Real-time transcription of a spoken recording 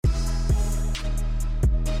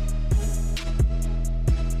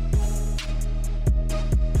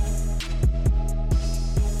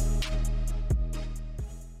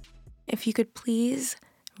if you could please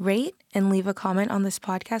rate and leave a comment on this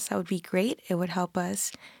podcast, that would be great. It would help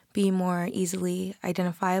us be more easily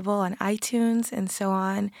identifiable on iTunes and so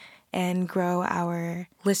on, and grow our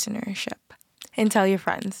listenership. And tell your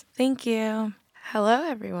friends. Thank you. Hello,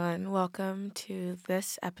 everyone. Welcome to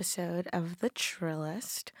this episode of The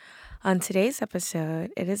Trillist. On today's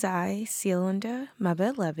episode, it is I, Cielunda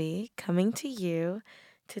Mabet Levy, coming to you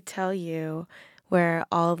to tell you where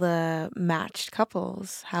all the matched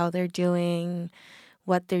couples, how they're doing,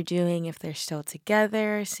 what they're doing, if they're still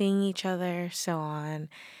together, seeing each other, so on,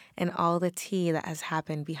 and all the tea that has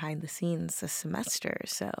happened behind the scenes this semester.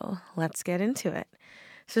 So let's get into it.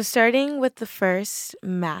 So starting with the first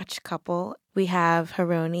match couple, we have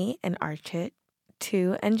Haroni and Archit,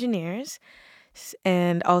 two engineers,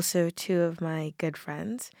 and also two of my good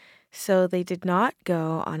friends. So they did not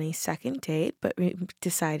go on a second date, but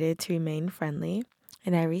decided to remain friendly,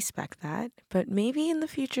 and I respect that. But maybe in the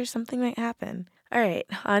future something might happen. All right,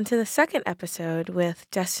 on to the second episode with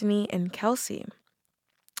Destiny and Kelsey.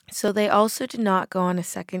 So they also did not go on a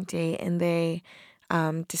second date, and they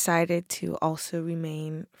decided to also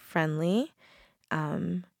remain friendly,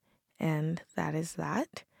 and that is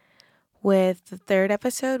that. With the third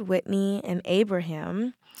episode, Whitney and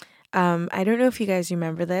Abraham, I don't know if you guys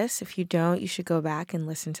remember this. If you don't, you should go back and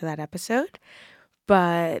listen to that episode.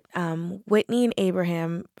 But Whitney and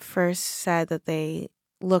Abraham first said that they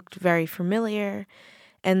looked very familiar,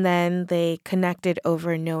 and then they connected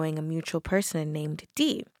over knowing a mutual person named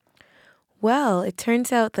Dee. Well, it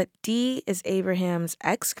turns out that Dee is Abraham's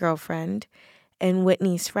ex-girlfriend and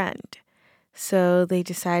Whitney's friend. So they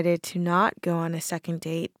decided to not go on a second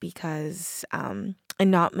date because, and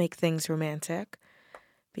not make things romantic,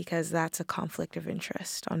 because that's a conflict of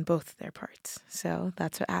interest on both their parts. So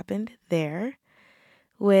that's what happened there.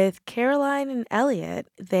 With Caroline and Elliot,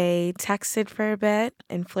 they texted for a bit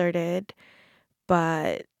and flirted,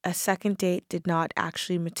 but a second date did not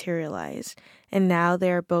actually materialize. And now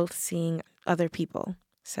they're both seeing other people.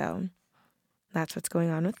 So that's what's going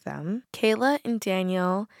on with them. Kayla and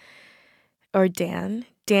Daniel, or Dan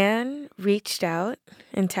reached out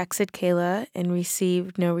and texted Kayla and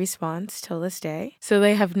received no response till this day. So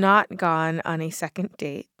they have not gone on a second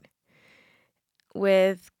date.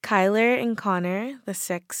 With Kyler and Connor, the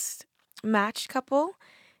sixth matched couple,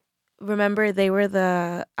 remember they were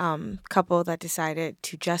the couple that decided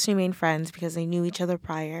to just remain friends because they knew each other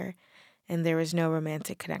prior and there was no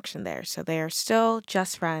romantic connection there. So they are still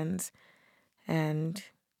just friends, and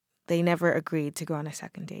they never agreed to go on a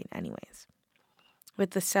second date anyways.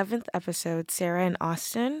 With the seventh episode, Sarah and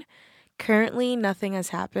Austin, currently nothing has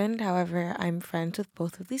happened. However, I'm friends with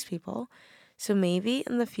both of these people. So maybe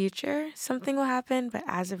in the future something will happen, but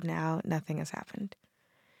as of now, nothing has happened.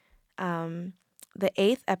 The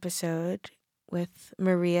eighth episode with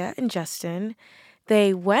Maria and Justin,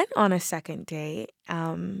 they went on a second date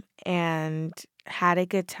and had a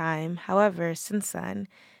good time. However, since then,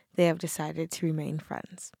 they have decided to remain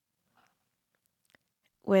friends.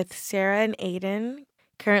 With Sarah and Aiden,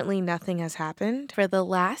 currently nothing has happened. For the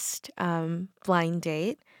last blind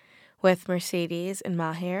date with Mercedes and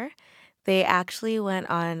Maher, they actually went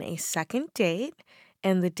on a second date,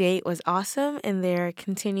 and the date was awesome, and they're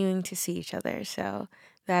continuing to see each other. So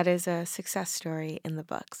that is a success story in the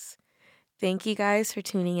books. Thank you guys for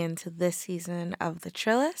tuning in to this season of The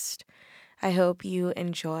Trillist. I hope you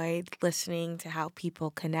enjoyed listening to how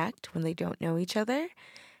people connect when they don't know each other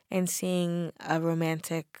and seeing a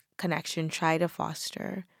romantic connection try to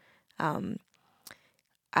foster.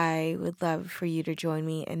 I would love for you to join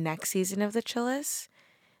me in next season of The Trillist.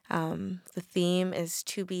 The theme is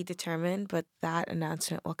to be determined, but that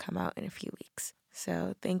announcement will come out in a few weeks.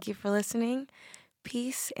 So thank you for listening.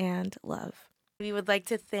 Peace and love. We would like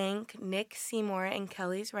to thank Nick Seymour and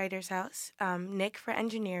Kelly's Writers House. Nick for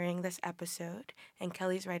engineering this episode, and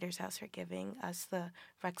Kelly's Writers House for giving us the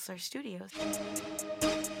Rexler Studios.